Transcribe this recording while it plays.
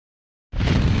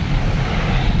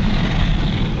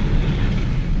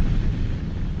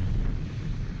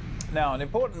Now, an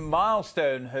important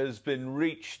milestone has been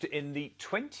reached in the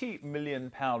 £20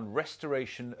 million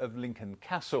restoration of Lincoln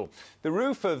Castle. The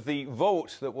roof of the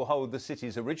vault that will hold the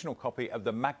city's original copy of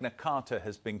the Magna Carta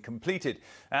has been completed,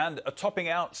 and a topping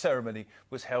out ceremony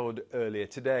was held earlier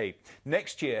today.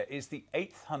 Next year is the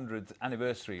 800th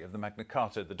anniversary of the Magna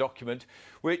Carta, the document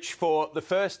which for the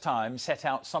first time set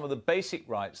out some of the basic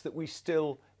rights that we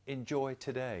still enjoy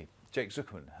today. Jake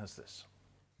Zuckerman has this.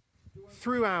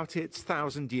 Throughout its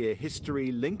 1,000-year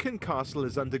history, Lincoln Castle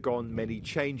has undergone many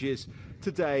changes.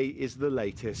 Today is the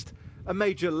latest, a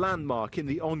major landmark in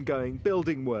the ongoing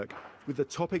building work, with the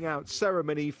topping out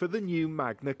ceremony for the new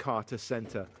Magna Carta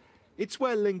Centre. It's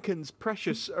where Lincoln's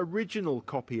precious original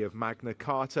copy of Magna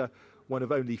Carta, one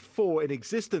of only 4 in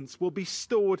existence, will be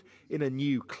stored in a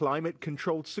new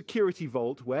climate-controlled security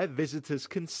vault where visitors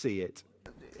can see it.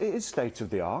 It is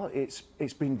state-of-the-art.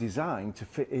 It's been designed to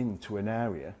fit into an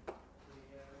area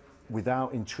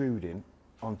without intruding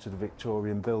onto the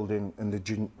Victorian building and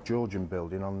the Georgian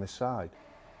building on this side.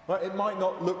 Well, it might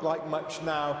not look like much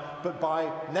now, but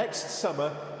by next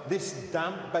summer, this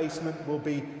damp basement will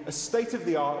be a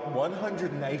state-of-the-art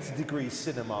 180-degree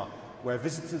cinema, where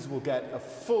visitors will get a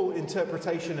full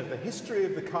interpretation of the history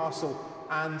of the castle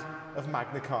and of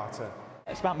Magna Carta.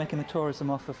 It's about making the tourism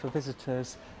offer for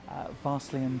visitors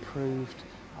vastly improved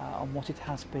on what it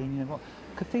has been. You know,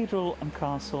 Cathedral and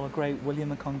Castle are great William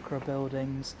the Conqueror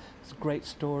buildings. It's a great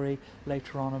story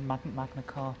later on of Magna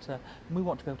Carta, and we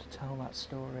want to be able to tell that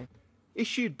story.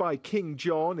 Issued by King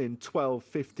John in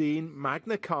 1215,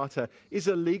 Magna Carta is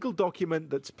a legal document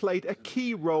that's played a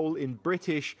key role in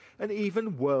British and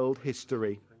even world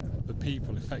history. The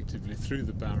people effectively, through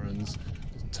the barons,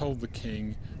 told the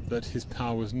king that his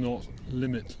power was not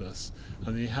limitless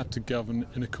and he had to govern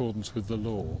in accordance with the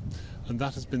law, and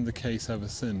that has been the case ever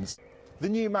since. The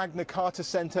new Magna Carta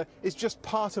Centre is just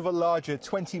part of a larger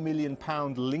 £20 million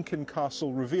Lincoln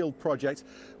Castle Revealed project,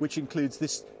 which includes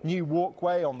this new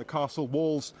walkway on the castle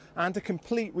walls and a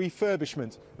complete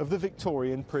refurbishment of the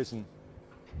Victorian prison.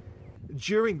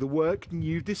 During the work,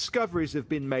 new discoveries have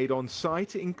been made on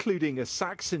site, including a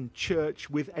Saxon church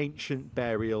with ancient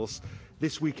burials.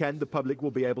 This weekend, the public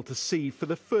will be able to see for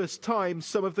the first time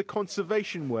some of the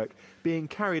conservation work being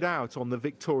carried out on the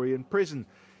Victorian prison.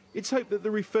 It's hoped that the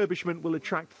refurbishment will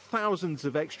attract thousands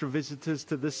of extra visitors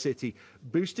to the city,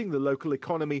 boosting the local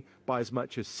economy by as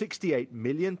much as £68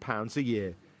 million a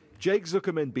year. Jake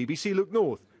Zuckerman, BBC Look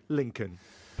North, Lincoln.